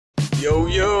Yo,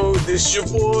 yo, this your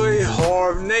boy,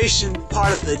 Harv Nation,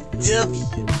 part of the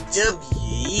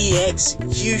WWE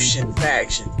Execution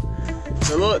faction.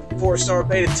 So look, before I start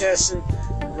beta testing,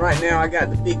 right now I got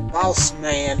the big boss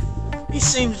man. He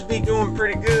seems to be doing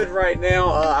pretty good right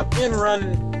now. I've been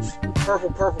running purple,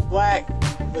 black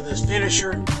with his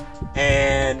finisher,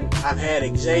 and I've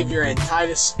had Xavier and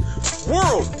Titus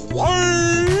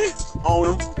worldwide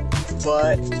on him.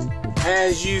 But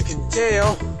as you can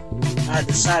tell, I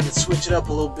decided to switch it up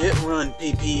a little bit, run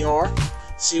PPR,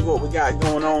 see what we got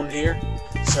going on here.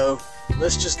 So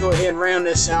let's just go ahead and round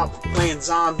this out. We're playing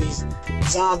Zombie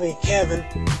Kevin.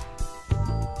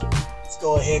 Let's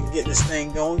go ahead and get this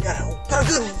thing going. Got a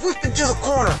good whip into the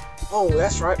corner. Oh,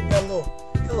 that's right. We got a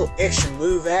little extra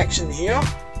move action here.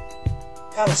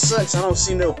 Kind of sucks I don't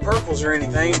see no purples or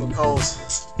anything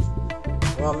because,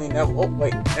 well, I mean, that, oh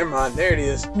wait, never mind. There it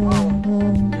is.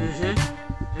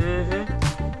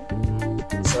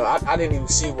 So I didn't even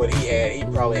see what he had. He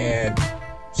probably had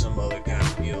some other kind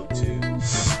of build too.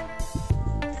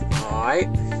 Alright,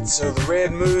 so the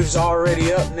red move's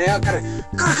already up now. Got a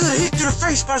good hit to the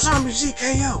face by Zombie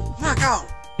ZKO. My God.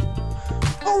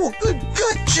 Oh, a good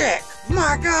gut check.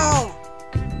 My God.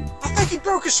 I think he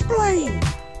broke his spleen.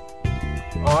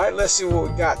 Alright, let's see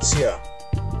what we got here.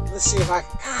 Let's see if I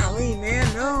can. Golly, man,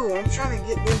 no. I'm trying to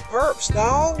get them perps,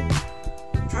 dog.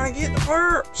 I'm trying to get the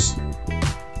perps.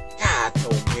 God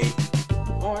told me.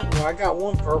 Alright, well, I got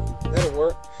one purple. That'll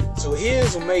work. So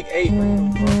his will make 8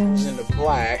 random purples into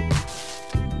black.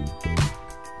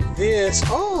 This,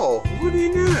 oh, what do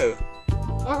you know?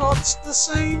 I got the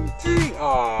same thing.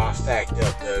 Oh, I facked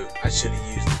up though. I should have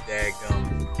used the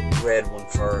daggum red one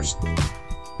first.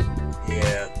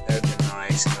 Yeah, that'd be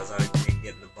nice because I didn't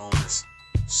get the bonus.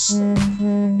 So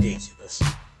ridiculous.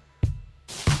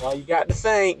 Well, you got to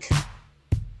think.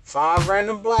 5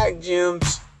 random black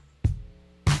gems.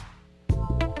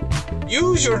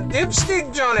 Use your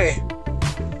dipstick, Johnny.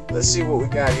 Let's see what we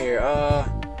got here. I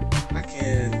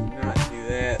can not do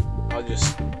that. I'll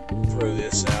just throw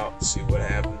this out and see what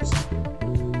happens.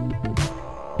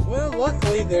 Well,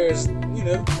 luckily there's, you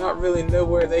know, not really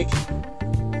nowhere they can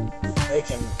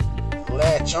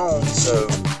latch on. So,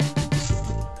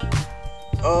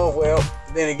 oh well.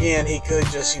 Then again, he could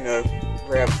just, you know,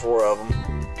 grab 4 of them,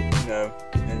 you know,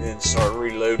 and then start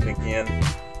reloading again.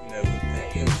 You know,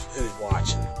 hey, who's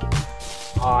watching?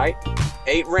 Alright,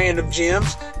 8 random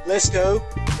gems. Let's go.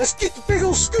 Let's get the big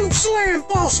old scoop slam,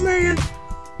 boss man.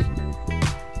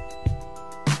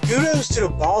 Kudos to the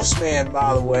boss man,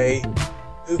 by the way,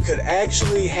 who could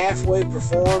actually halfway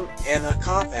perform in a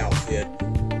cop outfit.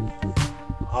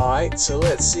 Alright, so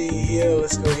let's see here.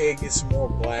 Let's go ahead and get some more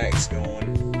blacks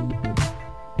going.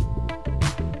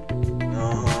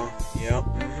 Yep.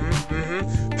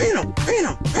 Pin him.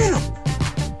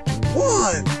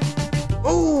 1.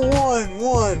 Oh,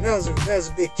 one. That was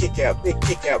a big kick out. Big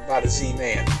kick out by the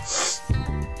Z-Man.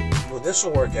 Well, this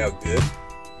will work out good.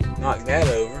 Knock that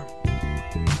over.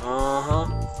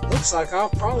 Looks like I'll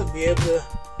probably be able to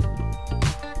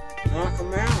knock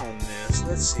him out on this.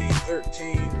 Let's see.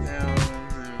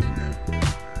 13,000.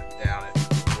 Doubt it.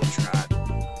 We'll try it.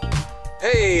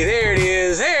 Hey, there it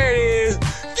is.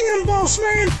 Get him, boss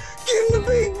man. Get him the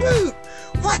big boot.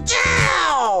 Watch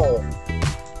out.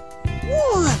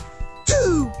 1,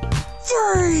 2,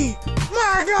 3,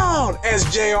 my God, as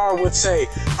JR would say,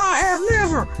 I have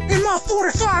never, in my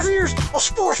 45 years of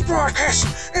sports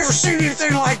broadcasting, ever seen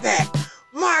anything like that.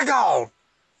 My God.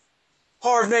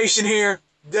 Harv Nation here,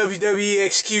 WWE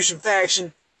Execution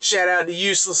faction. Shout out to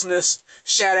Uselessness.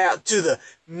 Shout out to the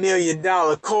 $1 Million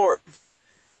Corp.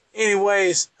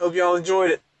 Anyways, hope y'all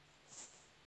enjoyed it.